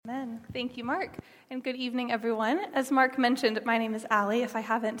Thank you, Mark, and good evening, everyone. As Mark mentioned, my name is Allie. If I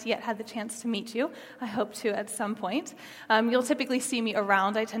haven't yet had the chance to meet you, I hope to at some point. You'll typically see me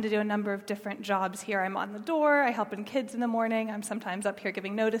around. I tend to do a number of different jobs here. I'm on the door, I help in kids in the morning, I'm sometimes up here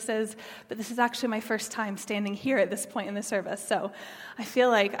giving notices, but this is actually my first time standing here at this point in the service, so I feel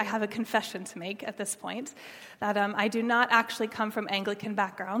like I have a confession to make at this point, that I do not actually come from Anglican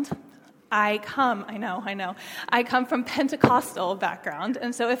background. I come from Pentecostal background,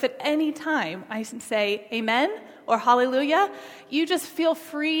 and so if at any time I say amen or hallelujah, you just feel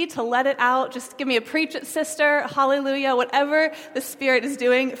free to let it out. Just give me a preach it, sister, hallelujah, whatever the Spirit is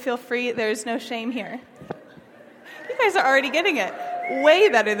doing, feel free. There's no shame here. You guys are already getting it. Way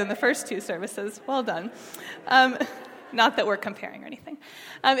better than the first two services. Well done. Not that we're comparing or anything.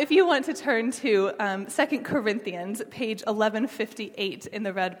 If you want to turn to 2 Corinthians, page 1158 in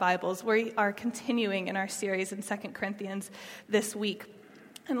the Red Bibles, we are continuing in our series in 2 Corinthians this week.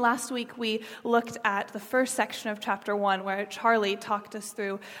 And last week we looked at the first section of chapter 1 where Charlie talked us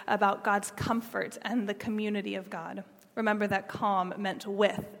through about God's comfort and the community of God. Remember that calm meant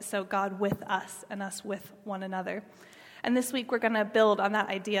with, so God with us and us with one another. And this week we're going to build on that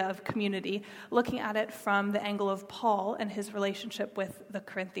idea of community, looking at it from the angle of Paul and his relationship with the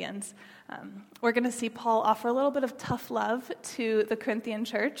Corinthians. We're going to see Paul offer a little bit of tough love to the Corinthian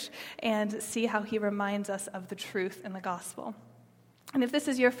church and see how he reminds us of the truth in the gospel. And if this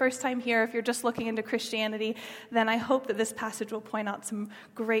is your first time here, if you're just looking into Christianity, then I hope that this passage will point out some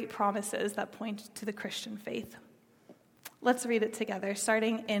great promises that point to the Christian faith. Let's read it together,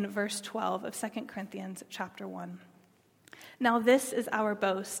 starting in verse 12 of 2 Corinthians chapter 1. Now this is our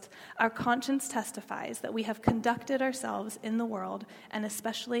boast. Our conscience testifies that we have conducted ourselves in the world, and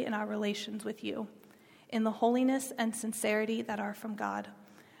especially in our relations with you, in the holiness and sincerity that are from God.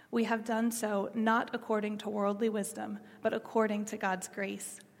 We have done so not according to worldly wisdom, but according to God's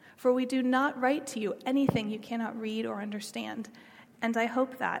grace. For we do not write to you anything you cannot read or understand. And I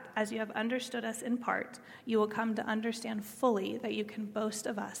hope that, as you have understood us in part, you will come to understand fully that you can boast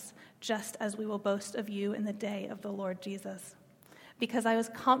of us, just as we will boast of you in the day of the Lord Jesus. Because I was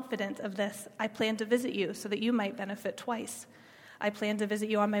confident of this, I planned to visit you so that you might benefit twice. I planned to visit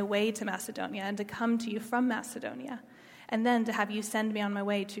you on my way to Macedonia and to come to you from Macedonia, and then to have you send me on my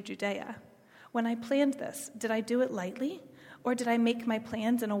way to Judea. When I planned this, did I do it lightly? Or did I make my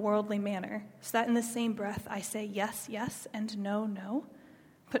plans in a worldly manner, so that in the same breath I say yes, yes, and no, no?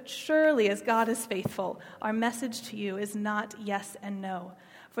 But surely as God is faithful, our message to you is not yes and no.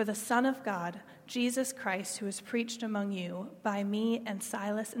 For the Son of God, Jesus Christ, who was preached among you by me and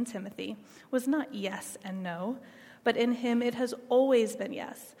Silas and Timothy, was not yes and no, but in him it has always been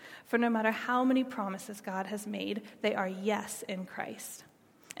yes. For no matter how many promises God has made, they are yes in Christ.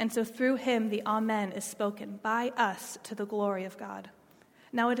 And so through him the Amen is spoken by us to the glory of God.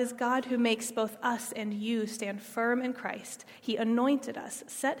 Now it is God who makes both us and you stand firm in Christ. He anointed us,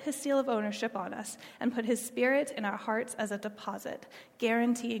 set his seal of ownership on us, and put his Spirit in our hearts as a deposit,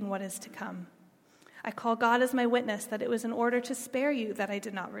 guaranteeing what is to come. I call God as my witness that it was in order to spare you that I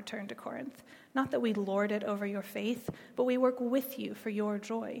did not return to Corinth. Not that we lord it over your faith, but we work with you for your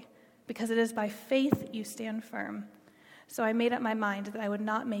joy, because it is by faith you stand firm. So I made up my mind that I would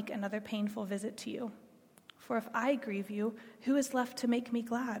not make another painful visit to you. For if I grieve you, who is left to make me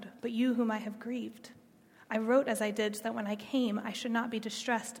glad, but you whom I have grieved? I wrote as I did so that when I came, I should not be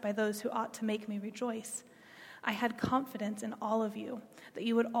distressed by those who ought to make me rejoice. I had confidence in all of you, that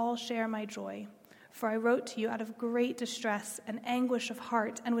you would all share my joy. For I wrote to you out of great distress and anguish of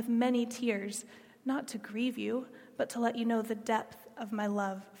heart and with many tears, not to grieve you, but to let you know the depth of my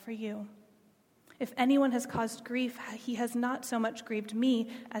love for you. If anyone has caused grief, he has not so much grieved me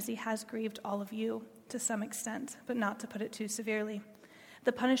as he has grieved all of you, to some extent, but not to put it too severely.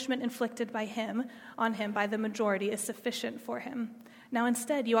 The punishment inflicted on him by the majority is sufficient for him. Now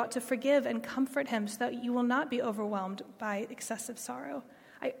instead, you ought to forgive and comfort him so that you will not be overwhelmed by excessive sorrow.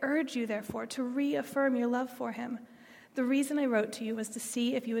 I urge you, therefore, to reaffirm your love for him. The reason I wrote to you was to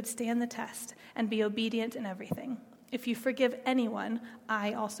see if you would stand the test and be obedient in everything. If you forgive anyone,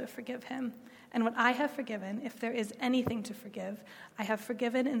 I also forgive him. And what I have forgiven, if there is anything to forgive, I have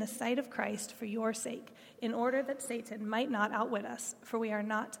forgiven in the sight of Christ for your sake, in order that Satan might not outwit us, for we are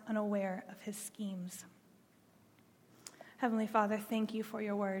not unaware of his schemes. Heavenly Father, thank you for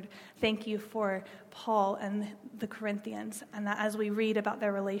your word. Thank you for Paul and the Corinthians, and that as we read about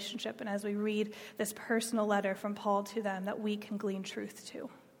their relationship and as we read this personal letter from Paul to them, that we can glean truth to.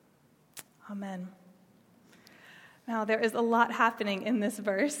 Amen. Now, there is a lot happening in this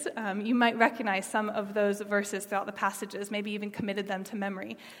verse. You might recognize some of those verses throughout the passages, maybe even committed them to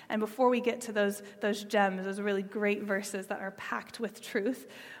memory. And before we get to those gems, those really great verses that are packed with truth,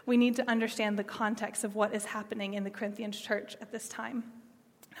 we need to understand the context of what is happening in the Corinthian church at this time.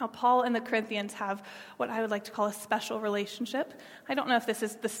 Now, Paul and the Corinthians have what I would like to call a special relationship. I don't know if this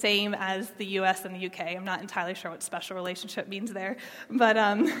is the same as the U.S. and the U.K. I'm not entirely sure what special relationship means there. But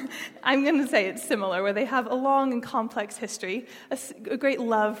I'm going to say it's similar, where they have a long and complex history, a great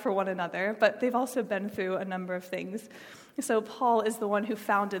love for one another, but they've also been through a number of things. So Paul is the one who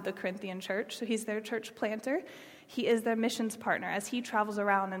founded the Corinthian church, so he's their church planter. He is their missions partner. As he travels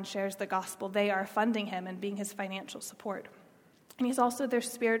around and shares the gospel, they are funding him and being his financial support. And he's also their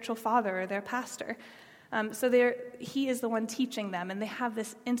spiritual father or their pastor. He is the one teaching them, and they have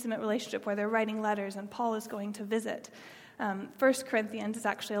this intimate relationship where they're writing letters, and Paul is going to visit. 1 Corinthians is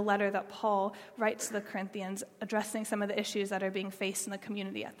actually a letter that Paul writes to the Corinthians addressing some of the issues that are being faced in the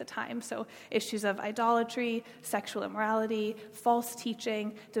community at the time. So issues of idolatry, sexual immorality, false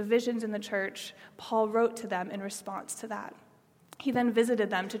teaching, divisions in the church. Paul wrote to them in response to that. He then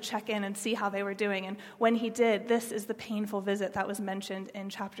visited them to check in and see how they were doing. And when he did, this is the painful visit that was mentioned in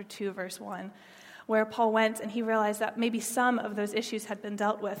chapter 2, verse 1, where Paul went and he realized that maybe some of those issues had been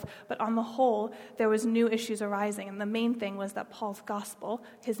dealt with, but on the whole, there was new issues arising. And the main thing was that Paul's gospel,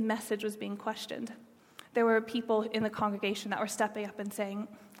 his message, was being questioned. There were people in the congregation that were stepping up and saying,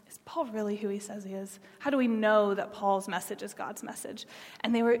 is Paul really who he says he is? How do we know that Paul's message is God's message?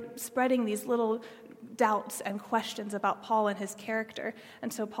 And they were spreading these little doubts and questions about Paul and his character.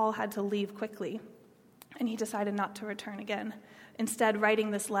 And so Paul had to leave quickly. And he decided not to return again. Instead, writing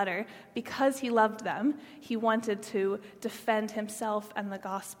this letter, because he loved them, he wanted to defend himself and the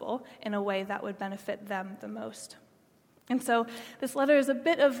gospel in a way that would benefit them the most. And so this letter is a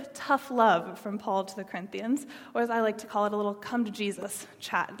bit of tough love from Paul to the Corinthians, or as I like to call it, a little come to Jesus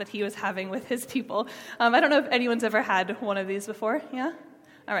chat that he was having with his people. I don't know if anyone's ever had one of these before, yeah?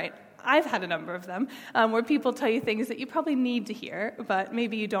 All right. I've had a number of them, where people tell you things that you probably need to hear, but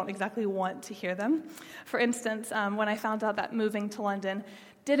maybe you don't exactly want to hear them. For instance, when I found out that moving to London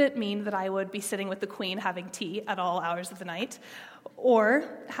didn't mean that I would be sitting with the Queen having tea at all hours of the night, or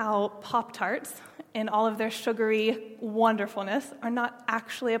how Pop-Tarts, in all of their sugary wonderfulness, are not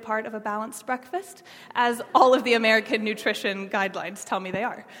actually a part of a balanced breakfast, as all of the American nutrition guidelines tell me they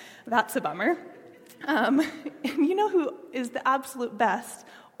are. That's a bummer. And you know who is the absolute best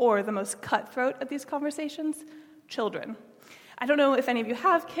or the most cutthroat at these conversations? Children. I don't know if any of you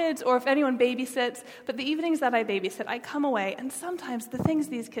have kids or if anyone babysits, but the evenings that I babysit, I come away, and sometimes the things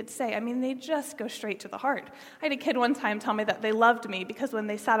these kids say, they just go straight to the heart. I had a kid one time tell me that they loved me because when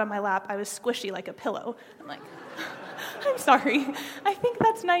they sat on my lap, I was squishy like a pillow. I'm like, I'm sorry. I think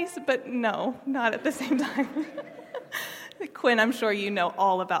that's nice, but no, not at the same time. Quinn, I'm sure you know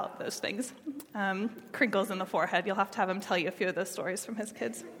all about those things. Crinkles in the forehead. You'll have to have him tell you a few of those stories from his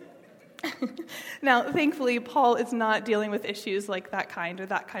kids. Now, thankfully, Paul is not dealing with issues like that kind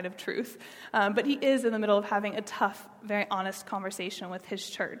of truth, but he is in the middle of having a tough, very honest conversation with his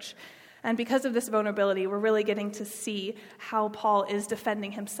church. And because of this vulnerability, we're really getting to see how Paul is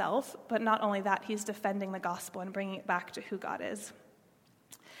defending himself, but not only that, he's defending the gospel and bringing it back to who God is.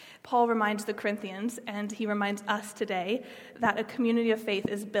 Paul reminds the Corinthians, and he reminds us today, that a community of faith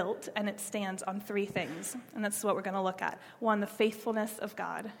is built, and it stands on three things. And that's what we're going to look at. 1, the faithfulness of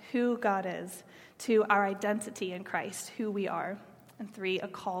God, who God is. 2, our identity in Christ, who we are. And 3, a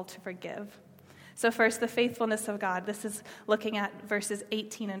call to forgive. So first, the faithfulness of God. This is looking at verses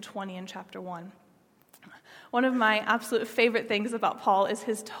 18 and 20 in chapter 1. One of my absolute favorite things about Paul is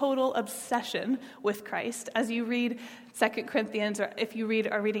his total obsession with Christ. As you read 2 Corinthians, or if you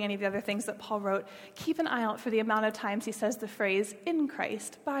are reading any of the other things that Paul wrote, keep an eye out for the amount of times he says the phrase, in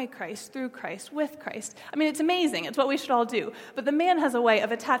Christ, by Christ, through Christ, with Christ. It's amazing. It's what we should all do. But the man has a way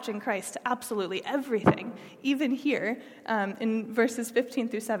of attaching Christ to absolutely everything, even here in verses 15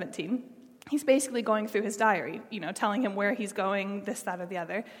 through 17. He's basically going through his diary, telling him where he's going, this, that, or the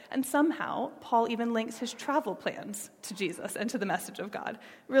other. And somehow, Paul even links his travel plans to Jesus and to the message of God.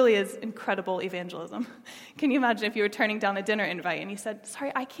 Really is incredible evangelism. Can you imagine if you were turning down a dinner invite and you said,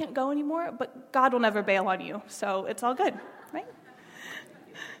 sorry, I can't go anymore, but God will never bail on you, so it's all good, right?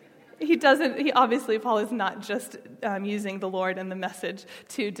 Paul is not just using the Lord and the message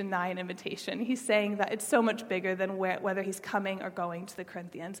to deny an invitation. He's saying that it's so much bigger than whether he's coming or going to the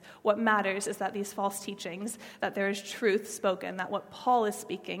Corinthians. What matters is that these false teachings, that there is truth spoken, that what Paul is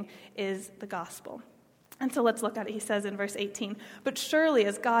speaking is the gospel. And so let's look at it. He says in verse 18, but surely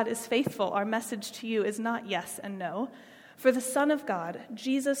as God is faithful, our message to you is not yes and no. For the Son of God,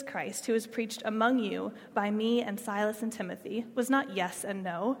 Jesus Christ, who was preached among you by me and Silas and Timothy, was not yes and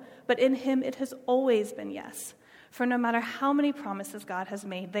no, but in him it has always been yes. For no matter how many promises God has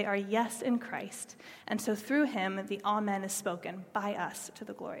made, they are yes in Christ. And so through him, the Amen is spoken by us to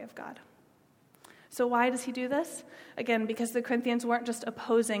the glory of God. So why does he do this? Again, because the Corinthians weren't just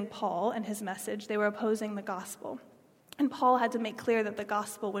opposing Paul and his message, they were opposing the gospel. And Paul had to make clear that the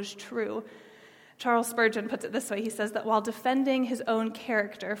gospel was true. Charles Spurgeon puts it this way. He says that while defending his own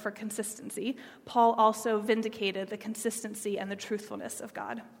character for consistency, Paul also vindicated the consistency and the truthfulness of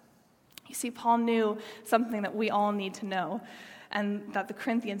God. You see, Paul knew something that we all need to know, and that the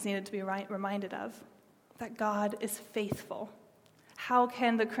Corinthians needed to be reminded of, that God is faithful. How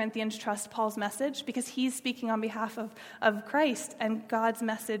can the Corinthians trust Paul's message? Because he's speaking on behalf of Christ, and God's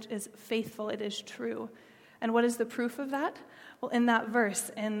message is faithful, it is true. And what is the proof of that? Well, in that verse,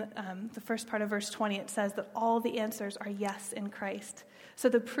 in the first part of verse 20, it says that all the answers are yes in Christ. So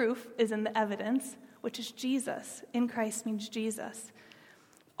the proof is in the evidence, which is Jesus. In Christ means Jesus.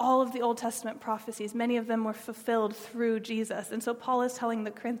 All of the Old Testament prophecies, many of them were fulfilled through Jesus. And so Paul is telling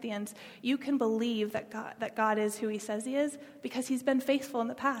the Corinthians, you can believe that God is who he says he is because he's been faithful in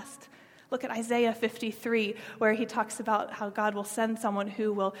the past. Look at Isaiah 53, where he talks about how God will send someone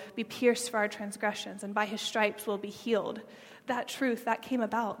who will be pierced for our transgressions, and by his stripes will be healed. That truth, that came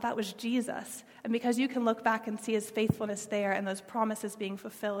about, that was Jesus. And because you can look back and see his faithfulness there and those promises being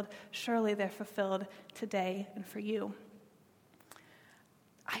fulfilled, surely they're fulfilled today and for you.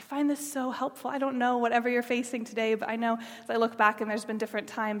 I find this so helpful. I don't know whatever you're facing today, but I know as I look back and there's been different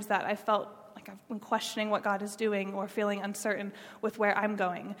times that I felt like I've been questioning what God is doing or feeling uncertain with where I'm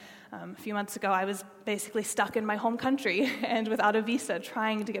going. A few months ago, I was basically stuck in my home country and without a visa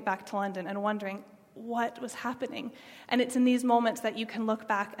trying to get back to London and wondering what was happening. And it's in these moments that you can look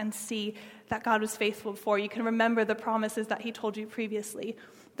back and see that God was faithful before. You can remember the promises that he told you previously,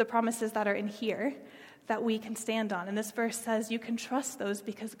 the promises that are in here that we can stand on. And this verse says you can trust those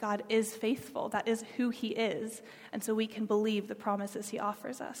because God is faithful. That is who he is. And so we can believe the promises he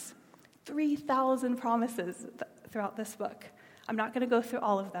offers us. 3,000 promises throughout this book. I'm not going to go through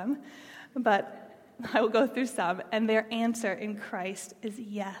all of them, but I will go through some. And their answer in Christ is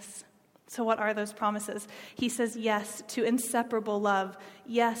yes. So what are those promises? He says yes to inseparable love.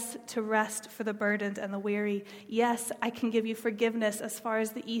 Yes to rest for the burdened and the weary. Yes, I can give you forgiveness as far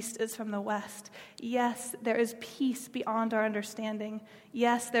as the east is from the west. Yes, there is peace beyond our understanding.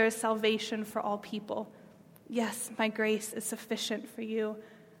 Yes, there is salvation for all people. Yes, my grace is sufficient for you.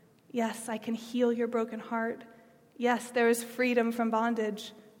 Yes, I can heal your broken heart. Yes, there is freedom from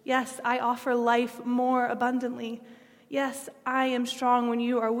bondage. Yes, I offer life more abundantly. Yes, I am strong when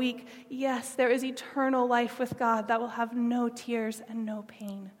you are weak. Yes, there is eternal life with God that will have no tears and no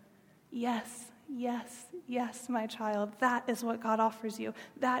pain. Yes, yes, yes, my child. That is what God offers you.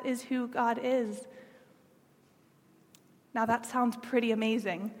 That is who God is. Now that sounds pretty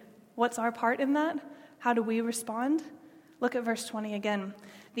amazing. What's our part in that? How do we respond? Look at verse 20 again.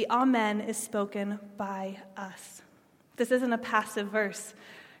 The Amen is spoken by us. This isn't a passive verse.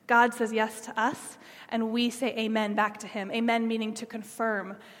 God says yes to us, and we say amen back to him. Amen meaning to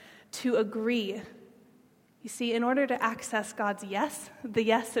confirm, to agree. You see, in order to access God's yes, the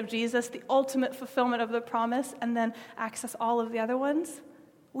yes of Jesus, the ultimate fulfillment of the promise, and then access all of the other ones,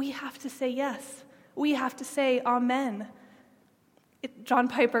 we have to say yes. We have to say amen. John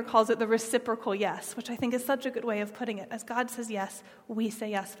Piper calls it the reciprocal yes, which I think is such a good way of putting it. As God says yes, we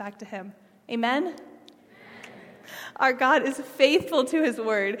say yes back to him. Amen? Our God is faithful to his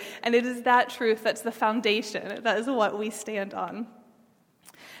word, and it is that truth that's the foundation. That is what we stand on.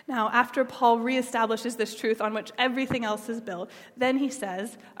 Now, after Paul reestablishes this truth on which everything else is built, then he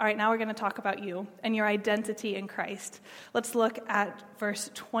says, all right, now we're going to talk about you and your identity in Christ. Let's look at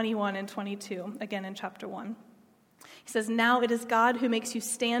verse 21 and 22, again in chapter 1. He says, now it is God who makes you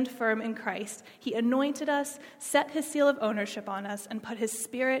stand firm in Christ. He anointed us, set his seal of ownership on us, and put his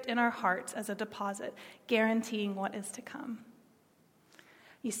Spirit in our hearts as a deposit, guaranteeing what is to come.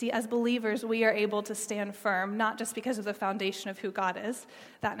 You see, as believers, we are able to stand firm, not just because of the foundation of who God is.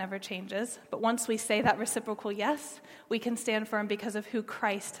 That never changes. But once we say that reciprocal yes, we can stand firm because of who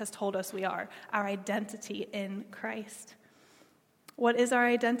Christ has told us we are, our identity in Christ. What is our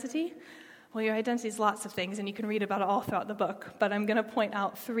identity? Well, your identity is lots of things, and you can read about it all throughout the book. But I'm going to point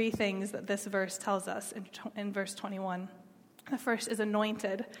out 3 things that this verse tells us in verse 21. The first is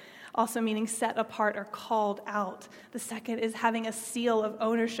anointed, also meaning set apart or called out. The second is having a seal of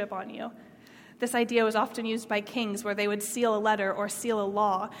ownership on you. This idea was often used by kings where they would seal a letter or seal a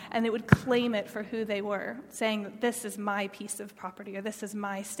law, and they would claim it for who they were, saying that this is my piece of property or this is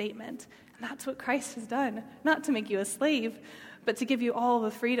my statement. And that's what Christ has done, not to make you a slave, but to give you all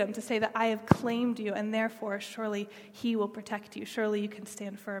the freedom to say that I have claimed you, and therefore surely he will protect you. Surely you can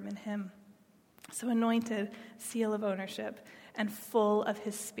stand firm in him. So anointed, seal of ownership, and full of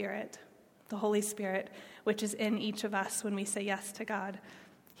his Spirit, the Holy Spirit, which is in each of us when we say yes to God.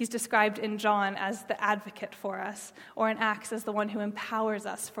 He's described in John as the advocate for us, or in Acts as the one who empowers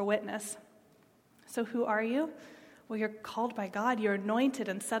us for witness. So who are you? Well, you're called by God. You're anointed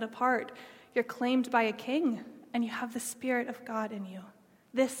and set apart. You're claimed by a king, and you have the Spirit of God in you.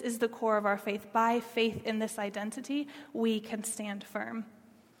 This is the core of our faith. By faith in this identity, we can stand firm.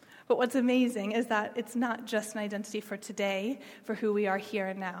 But what's amazing is that it's not just an identity for today, for who we are here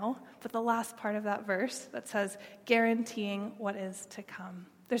and now, but the last part of that verse that says, guaranteeing what is to come.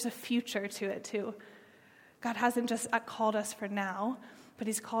 There's a future to it too. God hasn't just called us for now, but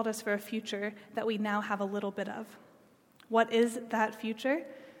he's called us for a future that we now have a little bit of. What is that future?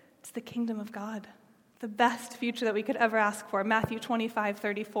 It's the kingdom of God. The best future that we could ever ask for. Matthew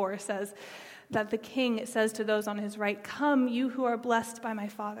 25:34 says that the king says to those on his right, "Come, you who are blessed by my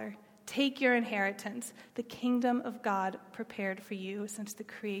Father. Take your inheritance, the kingdom of God prepared for you since the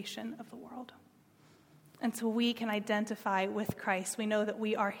creation of the world." And so we can identify with Christ. We know that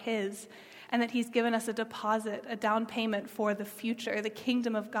we are his, and that he's given us a deposit, a down payment for the future, the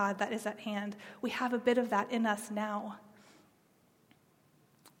kingdom of God that is at hand. We have a bit of that in us now.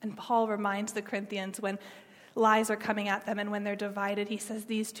 And Paul reminds the Corinthians when lies are coming at them and when they're divided, he says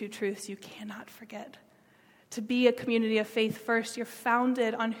these two truths you cannot forget. To be a community of faith, first, you're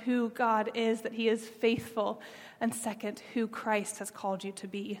founded on who God is, that he is faithful, and second, who Christ has called you to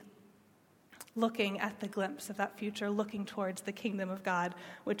be. Looking at the glimpse of that future, looking towards the kingdom of God,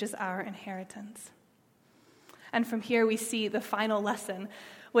 which is our inheritance. And from here we see the final lesson,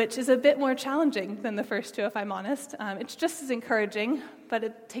 which is a bit more challenging than the first two, if I'm honest. It's just as encouraging, but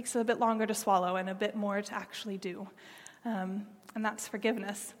it takes a bit longer to swallow and a bit more to actually do. And that's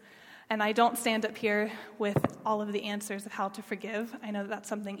forgiveness. And I don't stand up here with all of the answers of how to forgive. I know that that's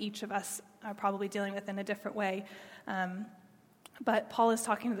something each of us are probably dealing with in a different way. But Paul is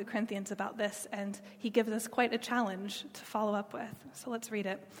talking to the Corinthians about this, and he gives us quite a challenge to follow up with. So let's read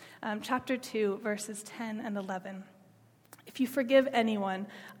it. Chapter 2, verses 10 and 11. If you forgive anyone,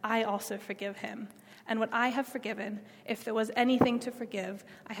 I also forgive him. And what I have forgiven, if there was anything to forgive,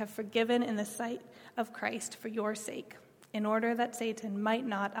 I have forgiven in the sight of Christ for your sake, in order that Satan might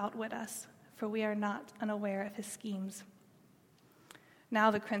not outwit us, for we are not unaware of his schemes. Now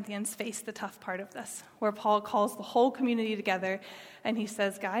the Corinthians face the tough part of this, where Paul calls the whole community together, and he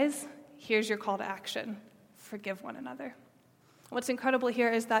says, guys, here's your call to action. Forgive one another. What's incredible here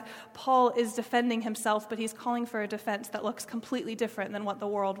is that Paul is defending himself, but he's calling for a defense that looks completely different than what the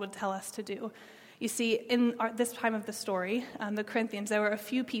world would tell us to do. You see, in this time of the story, the Corinthians, there were a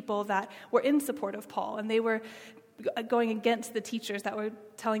few people that were in support of Paul, and they were going against the teachers that were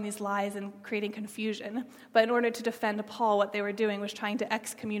telling these lies and creating confusion. But in order to defend Paul, what they were doing was trying to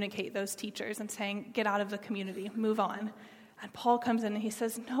excommunicate those teachers and saying, get out of the community, move on. And Paul comes in and he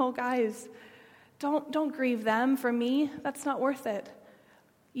says, no, guys, don't grieve them for me. That's not worth it.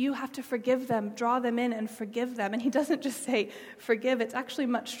 You have to forgive them, draw them in and forgive them. And he doesn't just say forgive. It's actually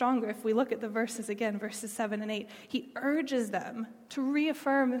much stronger if we look at the verses again, verses 7 and 8. He urges them to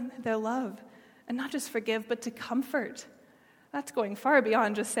reaffirm their love and not just forgive, but to comfort. That's going far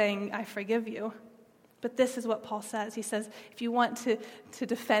beyond just saying, I forgive you. But this is what Paul says. He says, if you want to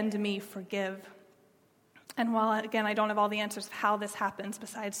defend me, forgive. And while, again, I don't have all the answers of how this happens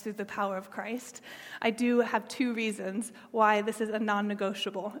besides through the power of Christ, I do have two reasons why this is a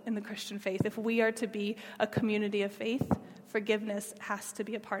non-negotiable in the Christian faith. If we are to be a community of faith, forgiveness has to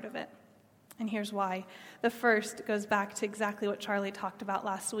be a part of it. And here's why. The first goes back to exactly what Charlie talked about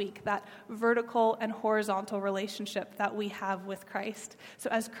last week, that vertical and horizontal relationship that we have with Christ. So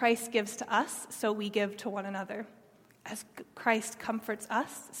as Christ gives to us, so we give to one another. As Christ comforts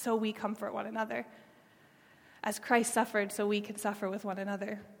us, so we comfort one another. As Christ suffered, so we can suffer with one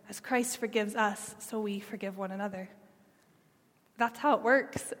another. As Christ forgives us, so we forgive one another. That's how it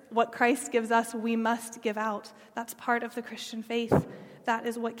works. What Christ gives us, we must give out. That's part of the Christian faith. That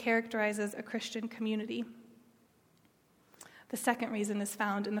is what characterizes a Christian community. The second reason is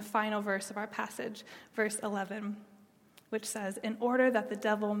found in the final verse of our passage, verse 11, which says, in order that the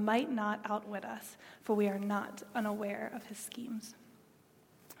devil might not outwit us, for we are not unaware of his schemes.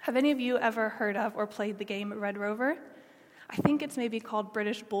 Have any of you ever heard of or played the game Red Rover? I think it's maybe called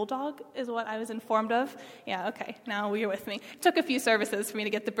British Bulldog, is what I was informed of. Yeah, okay, now you're with me. It took a few services for me to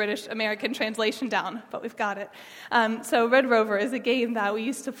get the British American translation down, but we've got it. So Red Rover is a game that we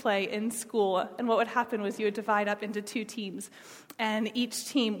used to play in school, and what would happen was you would divide up into 2 teams, and each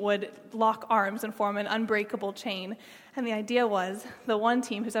team would lock arms and form an unbreakable chain. And the idea was, the one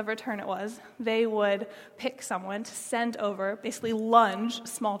team, whoever turn it was, they would pick someone to send over, basically lunge a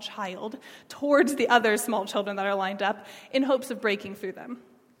small child towards the other small children that are lined up in hopes of breaking through them.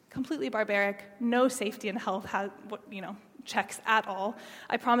 Completely barbaric, no safety and health checks at all.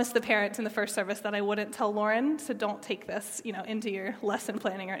 I promised the parents in the first service that I wouldn't tell Lauren, so don't take this, into your lesson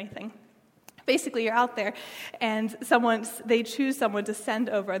planning or anything. Basically, you're out there, and they choose someone to send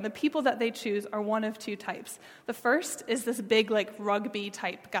over, and the people that they choose are one of 2 types. The first is this big,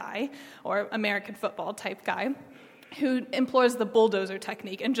 rugby-type guy, or American football-type guy, who employs the bulldozer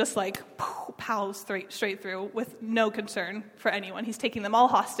technique and just, pows straight through with no concern for anyone. He's taking them all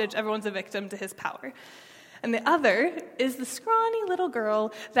hostage. Everyone's a victim to his power. And the other is the scrawny little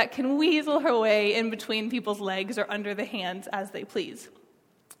girl that can weasel her way in between people's legs or under the hands as they please.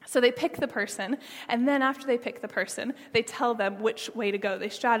 So they pick the person, and then after they pick the person, they tell them which way to go. They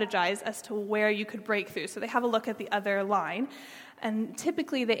strategize as to where you could break through. So they have a look at the other line, and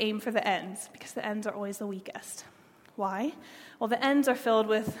typically they aim for the ends, because the ends are always the weakest. Why? Well, the ends are filled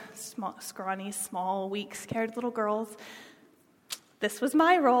with scrawny, small, weak, scared little girls. This was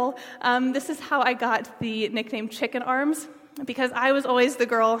my role. This is how I got the nickname Chicken Arms, because I was always the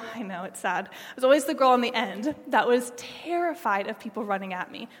girl, I know, it's sad, I was always the girl on the end that was terrified of people running at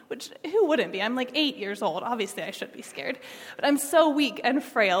me, which, who wouldn't be? I'm 8 years old. Obviously, I should be scared. But I'm so weak and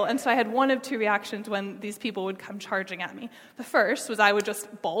frail, and so I had one of 2 reactions when these people would come charging at me. The first was I would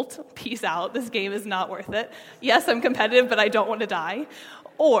just bolt, peace out, this game is not worth it. Yes, I'm competitive, but I don't want to die.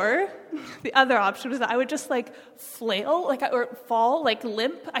 Or the other option was that I would just flail, or fall,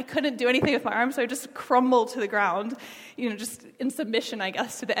 limp. I couldn't do anything with my arms, so I would just crumble to the ground, just in submission, I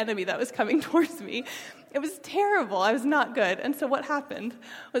guess, to the enemy that was coming towards me. It was terrible. I was not good. And so what happened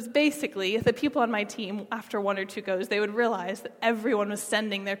was basically the people on my team, after 1 or 2 goes, they would realize that everyone was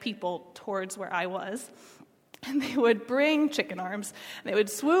sending their people towards where I was. And they would bring Chicken Arms, and they would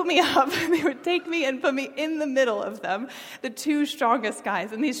swoop me up, and they would take me and put me in the middle of them, the 2 strongest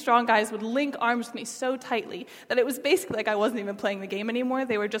guys. And these strong guys would link arms with me so tightly that it was basically like I wasn't even playing the game anymore.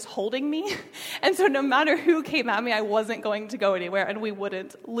 They were just holding me. And so no matter who came at me, I wasn't going to go anywhere, and we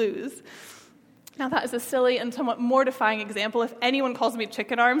wouldn't lose. Now, that is a silly and somewhat mortifying example. If anyone calls me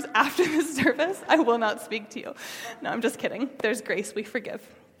Chicken Arms after this service, I will not speak to you. No, I'm just kidding. There's grace. We forgive.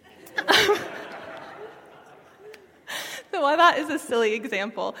 So while that is a silly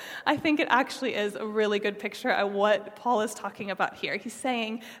example, I think it actually is a really good picture of what Paul is talking about here. He's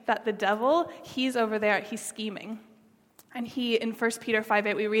saying that the devil, he's over there, he's scheming. And in 1 Peter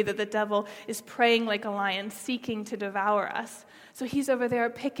 5:8, we read that the devil is preying like a lion, seeking to devour us. So he's over there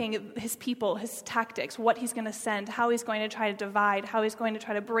picking his people, his tactics, what he's going to send, how he's going to try to divide, how he's going to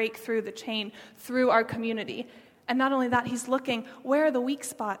try to break through the chain, through our community. And not only that, he's looking, where are the weak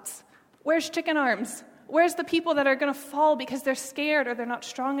spots? Where's Chicken Arms? Where's the people that are going to fall because they're scared or they're not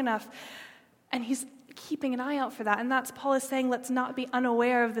strong enough? And he's keeping an eye out for that. And that's Paul is saying, let's not be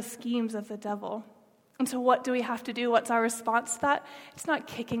unaware of the schemes of the devil. And so what do we have to do? What's our response to that? It's not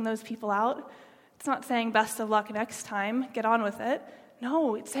kicking those people out. It's not saying best of luck next time, get on with it.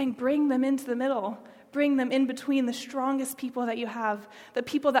 No, it's saying bring them into the middle. Bring them in between the strongest people that you have, the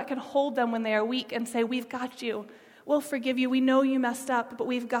people that can hold them when they are weak and say, we've got you. We'll forgive you. We know you messed up, but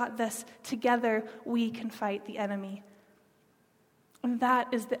we've got this. Together, we can fight the enemy. And that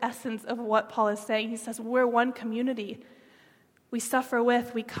is the essence of what Paul is saying. He says, we're one community. We suffer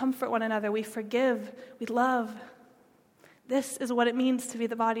with, we comfort one another, we forgive, we love. This is what it means to be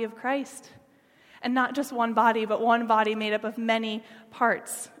the body of Christ. And not just one body, but one body made up of many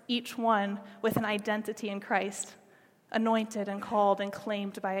parts, each one with an identity in Christ, anointed and called and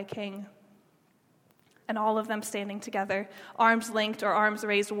claimed by a king. And all of them standing together, arms linked or arms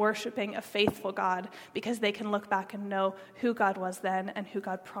raised, worshiping a faithful God, because they can look back and know who God was then and who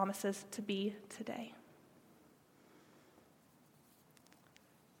God promises to be today.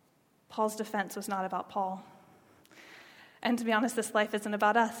 Paul's defense was not about Paul. And to be honest, this life isn't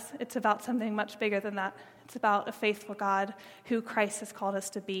about us. It's about something much bigger than that. It's about a faithful God, who Christ has called us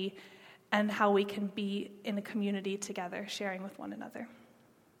to be, and how we can be in a community together, sharing with one another.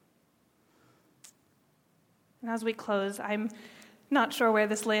 And as we close, I'm not sure where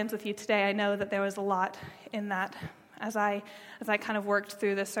this lands with you today. I know that there was a lot in that. As I kind of worked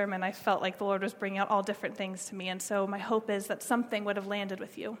through this sermon, I felt like the Lord was bringing out all different things to me. And so my hope is that something would have landed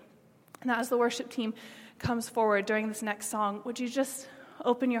with you. And as the worship team comes forward during this next song, would you just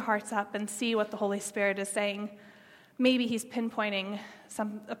open your hearts up and see what the Holy Spirit is saying? Maybe he's pinpointing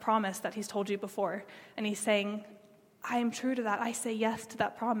a promise that he's told you before, and he's saying, I am true to that. I say yes to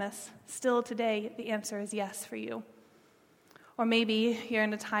that promise. Still today, the answer is yes for you. Or maybe you're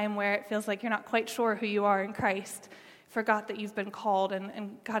in a time where it feels like you're not quite sure who you are in Christ, forgot that you've been called,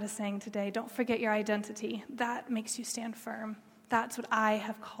 and God is saying today, don't forget your identity. That makes you stand firm. That's what I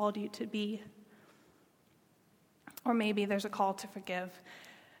have called you to be. Or maybe there's a call to forgive.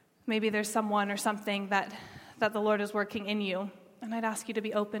 Maybe there's someone or something that the Lord is working in you, and I'd ask you to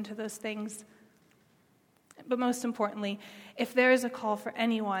be open to those things. But most importantly, if there is a call for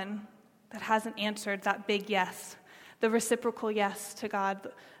anyone that hasn't answered that big yes, the reciprocal yes to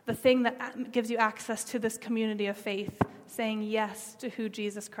God, the thing that gives you access to this community of faith, saying yes to who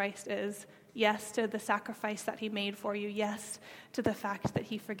Jesus Christ is, yes to the sacrifice that he made for you, yes to the fact that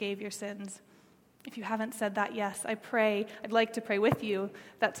he forgave your sins. If you haven't said that yes, I'd like to pray with you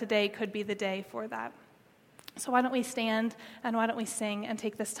that today could be the day for that. So why don't we stand and why don't we sing and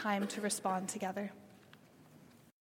take this time to respond together?